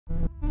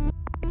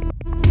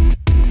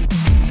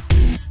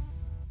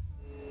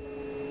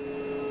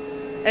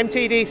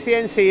MTD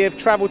CNC have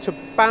travelled to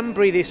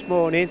Banbury this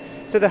morning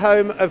to the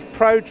home of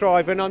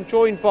ProDrive, and I'm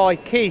joined by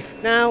Keith.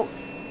 Now,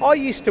 I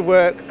used to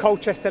work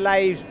Colchester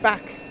lathes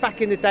back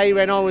in the day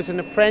when I was an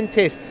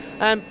apprentice,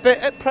 but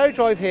at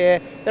ProDrive here,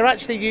 they're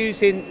actually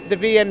using the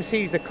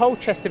VMCs, the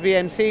Colchester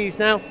VMCs.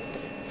 Now,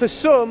 for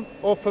some,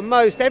 or for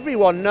most,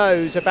 everyone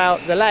knows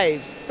about the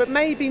lathes, but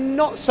maybe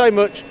not so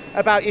much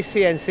about your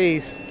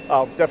CNCs.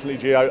 Oh,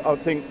 definitely, Gio. I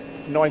think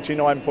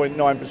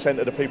 99.9%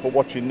 of the people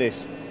watching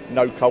this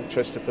know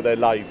Colchester for their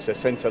lathes, their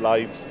centre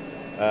lathes,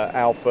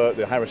 Alpha,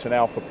 the Harrison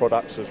Alpha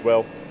products as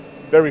well.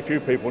 Very few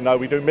people know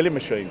we do milling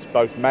machines,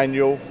 both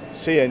manual,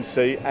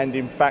 CNC, and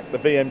in fact the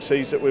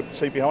VMCs that we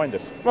see behind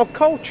us. Well,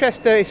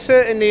 Colchester is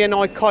certainly an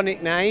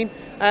iconic name.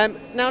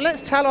 Now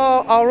let's tell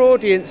our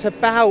audience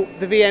about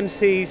the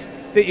VMCs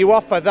that you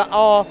offer that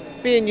are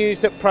being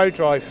used at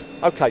ProDrive.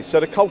 Okay, so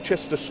the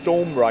Colchester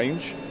Storm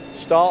range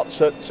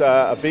starts at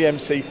a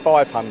VMC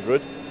 500,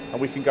 and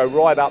we can go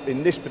right up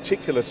in this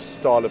particular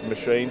style of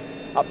machine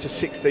up to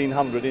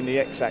 1600 in the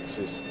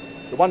X-axis.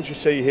 The ones you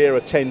see here are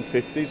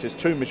 1050s. There's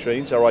two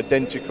machines, they're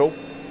identical,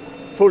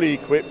 fully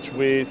equipped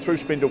with through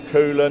spindle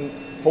coolant,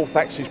 fourth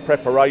axis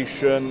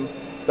preparation.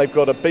 They've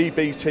got a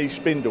BBT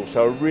spindle,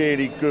 so a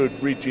really good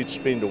rigid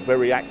spindle,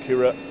 very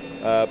accurate,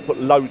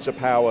 put loads of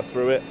power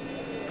through it.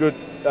 Good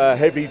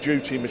heavy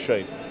duty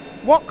machine.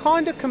 What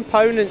kind of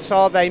components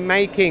are they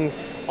making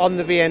on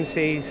the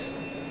VMCs?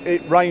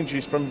 It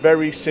ranges from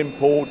very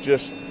simple,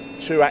 just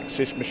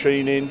two-axis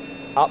machining,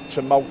 up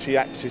to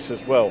multi-axis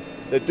as well.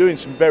 They're doing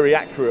some very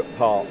accurate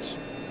parts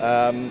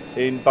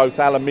in both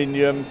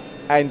aluminium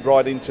and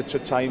right into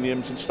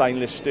titaniums and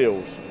stainless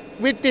steels.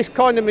 With this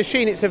kind of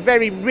machine, it's a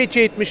very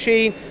rigid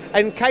machine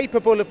and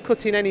capable of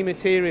cutting any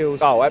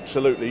materials. Oh,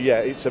 absolutely, yeah.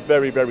 It's a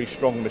very, very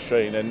strong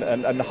machine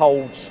and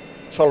holds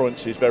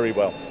tolerances very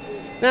well.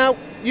 Now,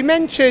 you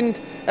mentioned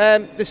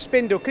the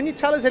spindle. Can you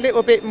tell us a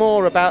little bit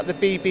more about the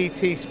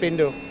BBT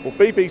spindle? Well,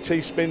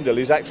 BBT spindle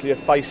is actually a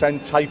face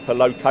and taper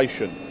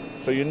location.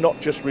 So you're not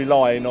just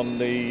relying on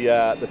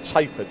the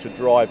taper to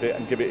drive it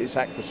and give it its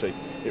accuracy.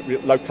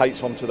 It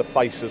locates onto the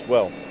face as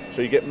well.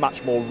 So you get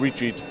much more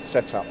rigid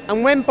setup.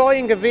 And when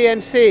buying a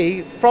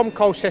VMC from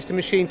Colchester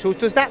Machine Tools,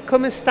 does that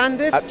come as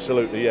standard?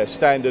 Absolutely, yeah,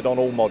 standard on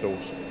all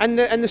models. And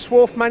the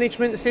swarf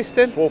management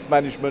system? Swarf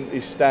management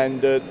is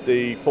standard,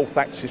 the fourth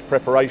axis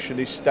preparation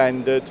is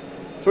standard.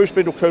 Through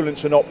spindle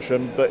coolant's an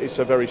option, but it's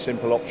a very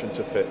simple option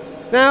to fit.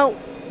 Now,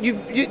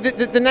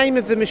 the name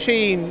of the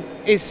machine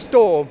is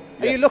Storm.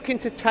 Are you looking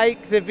to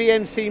take the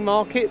VMC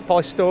market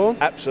by storm?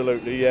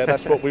 Absolutely, yeah,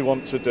 that's what we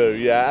want to do,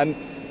 yeah. And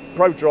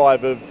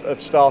ProDrive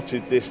have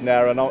started this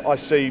now, and I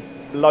see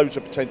loads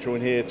of potential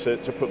in here to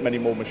put many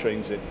more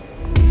machines in.